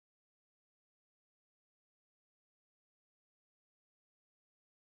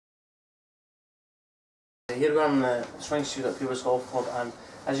Here we're on the swing shoot at Peebles Golf Club, and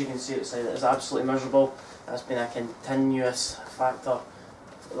as you can see outside, it is absolutely miserable. It's been a continuous factor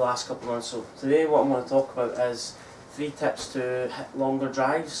for the last couple of months. So today what I'm going to talk about is 3 tips to hit longer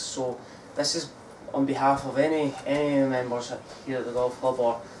drives. So this is on behalf of any members here at the golf club,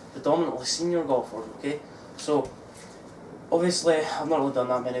 or predominantly senior golfers, okay? So obviously I've not really done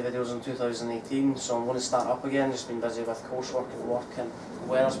that many videos in 2018, so I'm going to start up again. Just been busy with coursework and work, and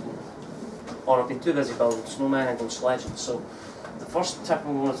weather's been, or I've been too busy building snowmen and going sledging. So the first tip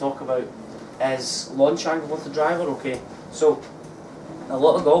I'm going to talk about is launch angle with the driver, okay? So a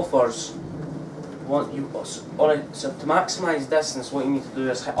lot of golfers want you, so to maximise distance, what you need to do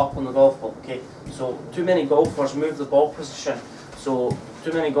is hit up on the golf ball, okay? So too many golfers move the ball position. So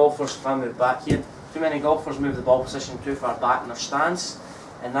too many golfers, if I move back here, too many golfers move the ball position too far back in their stance,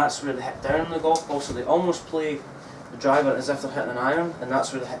 and that's where they hit down on the golf ball. So they almost play the driver as if they're hitting an iron, and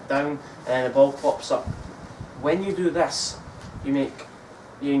that's where they hit down, and then the ball pops up. When you do this, you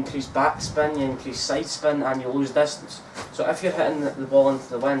increase backspin, you increase side spin, and you lose distance. So if you're hitting the ball into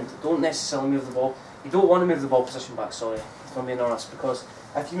the wind, don't necessarily move the ball. You don't want to move the ball position back, sorry, if I'm being honest, because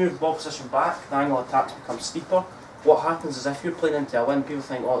if you move the ball position back, the angle of attack becomes steeper. What happens is if you're playing into a wind, people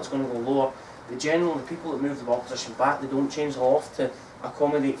think, oh, it's going to go lower. The people that move the ball position back, they don't change the loft to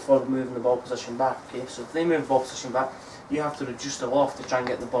accommodate for moving the ball position back, okay? So if they move the ball position back, you have to reduce the loft to try and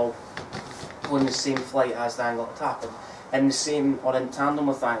get the ball going the same flight as the angle of attack, in the same or in tandem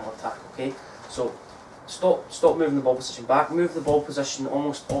with the angle of attack, okay? So stop moving the ball position back, move the ball position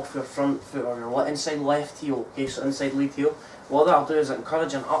almost off your front foot or your inside left heel, okay? So inside lead heel. What that'll do is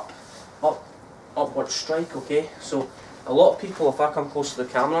encourage an upward strike, okay? So a lot of people, if I come close to the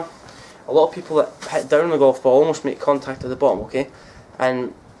camera, a lot of people that hit down the golf ball almost make contact at the bottom, okay?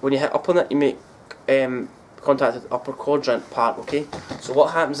 And when you hit up on it, you make contact at the upper quadrant part, okay? So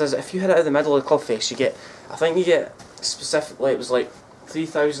what happens is, if you hit it out of the middle of the club face, you get, I think you get specifically, it was like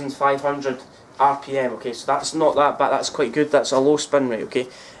 3,500 RPM, okay? So that's not that bad, that's quite good, that's a low spin rate, okay?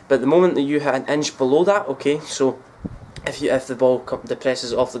 But the moment that you hit an inch below that, okay, so if the ball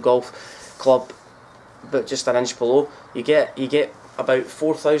depresses off the golf club, but just an inch below, you get about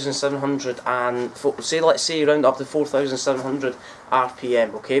 4,700 and let's say you round up to 4,700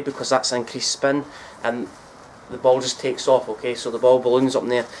 RPM, okay, because that's increased spin and the ball just takes off, okay, so the ball balloons up in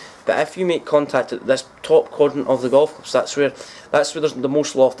there. But if you make contact at this top quadrant of the golf club, so that's where there's the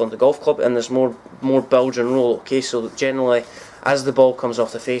most loft on the golf club, and there's more bilge and roll, okay. So generally, as the ball comes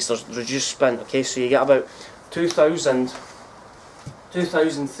off the face, there's reduced spin, okay. So you get about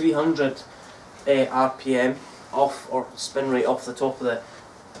 2,300 RPM off, or spin rate off the top of the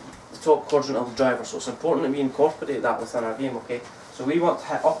top quadrant of the driver. So it's important that we incorporate that within our game, okay. So we want to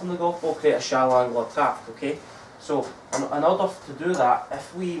hit up on the golf ball, create a shallow angle attack, okay. So in order to do that,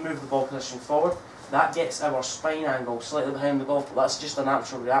 if we move the ball position forward, that gets our spine angle slightly behind the golf ball. That's just a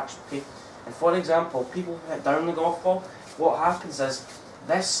natural reaction, okay. And for example, people who hit down the golf ball, what happens is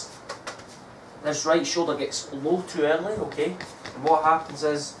this right shoulder gets low too early, okay. And what happens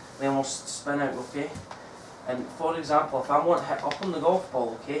is they almost spin out, okay. And for example, if I want to hit up on the golf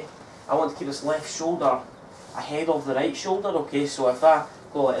ball, okay, I want to keep this left shoulder ahead of the right shoulder, okay. So if I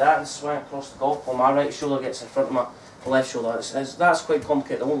go like that and swing across the golf ball, my right shoulder gets in front of my left shoulder. That's quite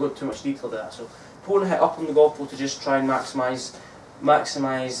complicated. I won't go into too much detail to that. So important to hit up on the golf ball to just try and maximise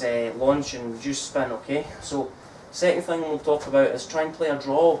launch and reduce spin, okay. So second thing we'll talk about is try and play a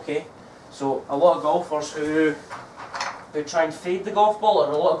draw, okay. So a lot of golfers who try and fade the golf ball,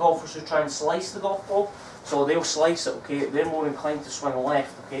 or a lot of golfers who try and slice the golf ball, so they'll slice it, okay. They're more inclined to swing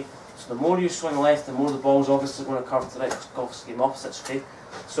left, okay. So the more you swing left, the more the ball's obviously going to curve to the right, because golf's game opposites, okay.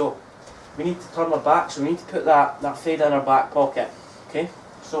 So we need to turn our back, so we need to put that fade in our back pocket, okay.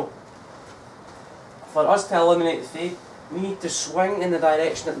 So for us to eliminate the fade, we need to swing in the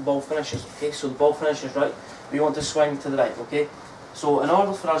direction that the ball finishes, okay. So the ball finishes right, we want to swing to the right, okay. So in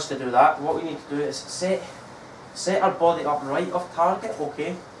order for us to do that, what we need to do is set our body up right of target,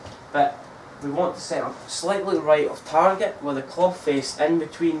 okay, but we want to set up slightly right of target with the club face in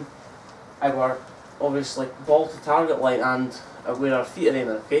between our, obviously, ball to target line and where our feet are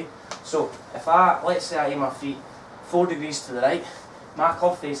aiming, okay. So if let's say I aim my feet 4 degrees to the right, my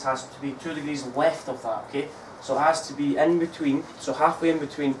club face has to be 2 degrees left of that, okay. So it has to be in between, so halfway in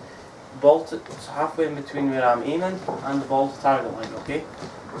between halfway in between where I'm aiming and the ball to target line, okay.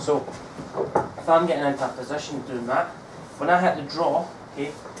 So if I'm getting into a position doing that, when I hit the draw,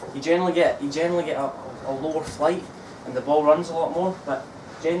 okay, you generally get a lower flight and the ball runs a lot more. But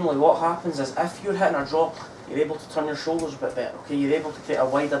generally what happens is, if you're hitting a draw, you're able to turn your shoulders a bit better, okay, you're able to create a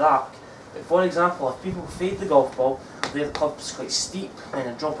wider arc. But for example, if people fade the golf ball, there the club's quite steep, and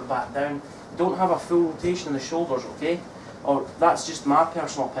then drop it back down. You don't have a full rotation in the shoulders, okay? Or that's just my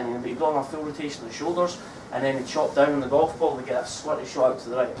personal opinion, but you don't have a full rotation in the shoulders, and then you chop down on the golf ball to get a squirty shot out to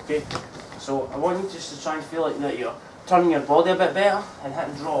the right, okay? So I want you just to try and feel like that you're turning your body a bit better and hit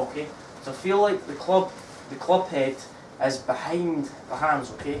and draw, okay? So feel like the club head is behind the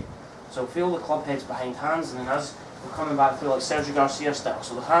hands, okay? So feel the club head's behind hands, and then as we're coming back through like Sergio Garcia style.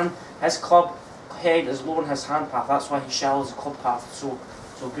 So his club head is lower in his hand path. That's why he shallows the club path so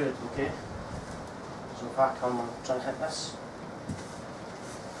good, okay? So if I come and try and hit this.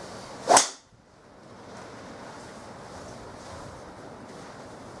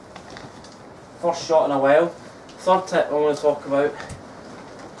 First shot in a while. Third tip I want to talk about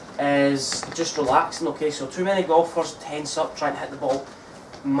is just relaxing, okay? So too many golfers tense up trying to hit the ball.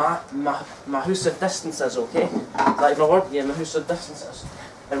 Mahusa distances, okay? Is that even a word? Yeah, Mahusa distances.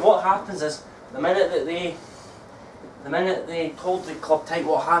 And what happens is, the minute they hold the club tight,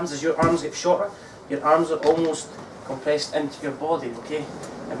 what happens is your arms get shorter, your arms are almost compressed into your body, okay?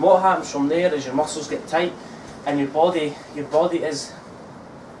 And what happens from there is your muscles get tight, and your body is,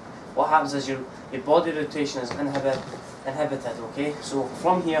 what happens is your body rotation is inhibited, okay? So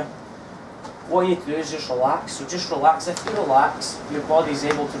from here, what you need to do is just relax. So just relax. If you relax, your body's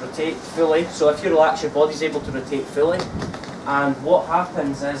able to rotate fully. So if you relax, your body's able to rotate fully. And what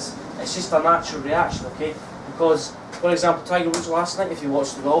happens is, it's just a natural reaction, okay? Because, for example, Tiger Woods last night, if you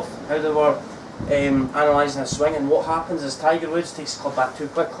watched the golf, how they were analysing his swing, and what happens is Tiger Woods takes the club back too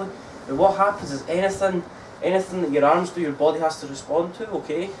quickly. But what happens is anything that your arms do, your body has to respond to,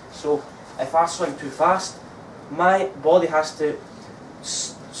 okay? So if I swing too fast, my body has to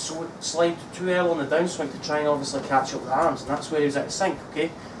slide too early on the downswing to try and obviously catch up with the arms, and that's where he was at the sink,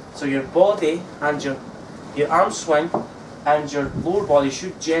 okay? So your body and your arm swing and your lower body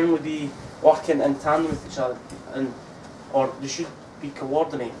should generally be working in tandem with each other, or they should be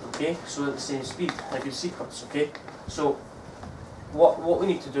coordinated, okay? So at the same speed, in a good sequence, okay? So what we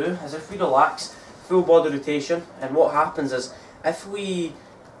need to do is, if we relax, full body rotation, and what happens is, if we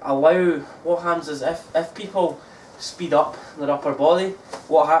allow, what happens is, if people speed up their upper body,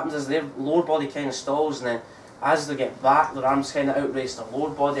 what happens is their lower body kind of stalls, and then as they get back, their arms kind of outrace their lower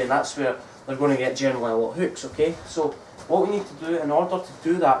body, and that's where they're going to get generally a lot of hooks, okay? So what we need to do in order to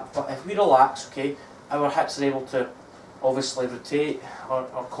do that, but if we relax, okay, our hips are able to obviously rotate or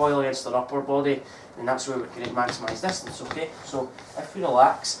coil against their upper body, and that's where we can maximise distance, okay? So if we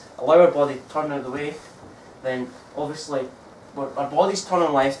relax, allow our body to turn out of the way, then obviously our body's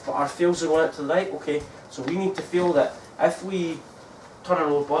turning left, but our feels are going out to the right, okay? So we need to feel that if we turn our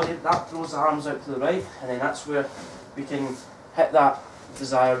lower body, that throws the arms out to the right, and then that's where we can hit that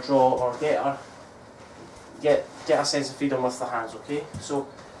desired draw, or get a sense of freedom with the hands, okay? So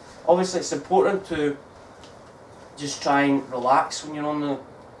obviously it's important to just try and relax when you're on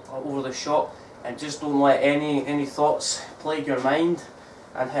over the shot, and just don't let any thoughts plague your mind,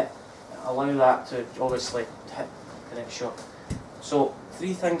 and allow that to obviously hit the next shot. So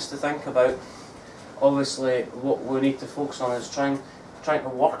 3 things to think about. Obviously what we need to focus on is trying to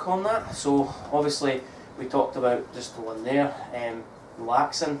work on that. So obviously we talked about just the one there,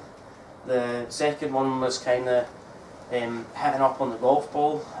 relaxing. The second one was kind of hitting up on the golf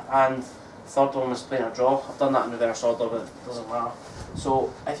ball, and the third one was playing a draw. I've done that in reverse order, but it doesn't matter.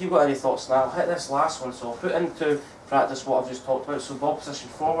 So if you've got any thoughts on that, I'll hit this last one. So I'll put into practice what I've just talked about. So ball position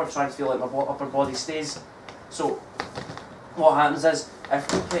forward, trying to feel like my upper body stays. So what happens is,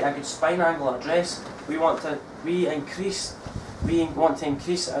 if we play a good spine angle address, we want to increase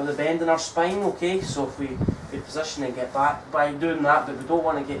the bend in our spine, okay? So if we position and get back by doing that, but we don't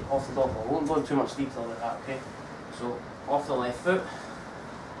want to get off the golf ball. We won't go into too much detail about that, okay? So off the left foot,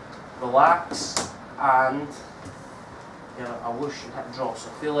 relax, and give it a whoosh and hit and draw. So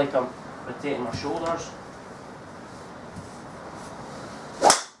I feel like I'm rotating my shoulders.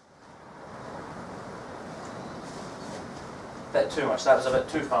 Bit too much, that was a bit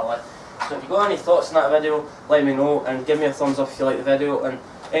too far left. So if you've got any thoughts on that video, let me know, and give me a thumbs up if you like the video, and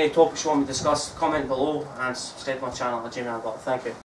any topics you want me to discuss, comment below, and subscribe to my channel at Jamie Albert. Thank you.